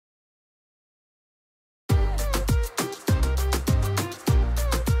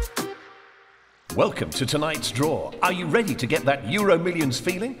Welcome to tonight's draw. Are you ready to get that EuroMillions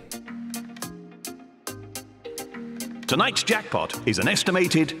feeling? Tonight's jackpot is an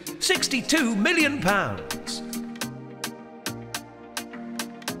estimated £62 million.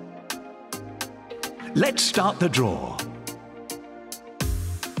 Let's start the draw.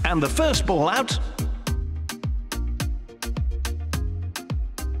 And the first ball out .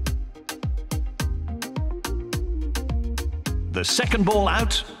 The second ball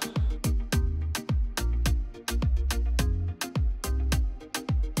out .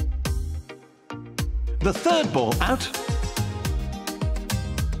 The third ball out .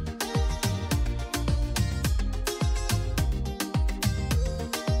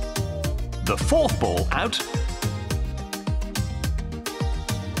 The fourth ball out .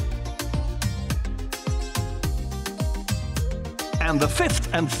 And the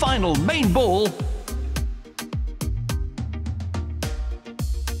fifth and final main ball .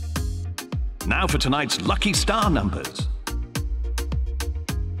 Now for tonight's lucky star numbers.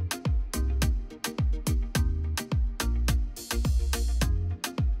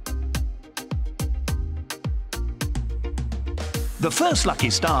 The first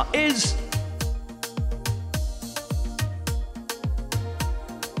lucky star is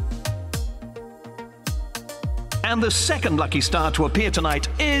and the second lucky star to appear tonight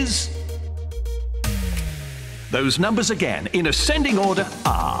is those numbers again in ascending order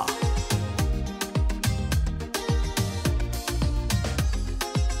are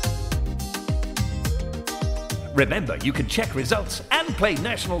Remember, you can check results and play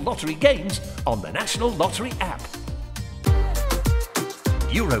National Lottery games on the National Lottery app.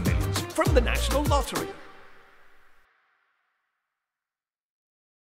 EuroMillions from the National Lottery.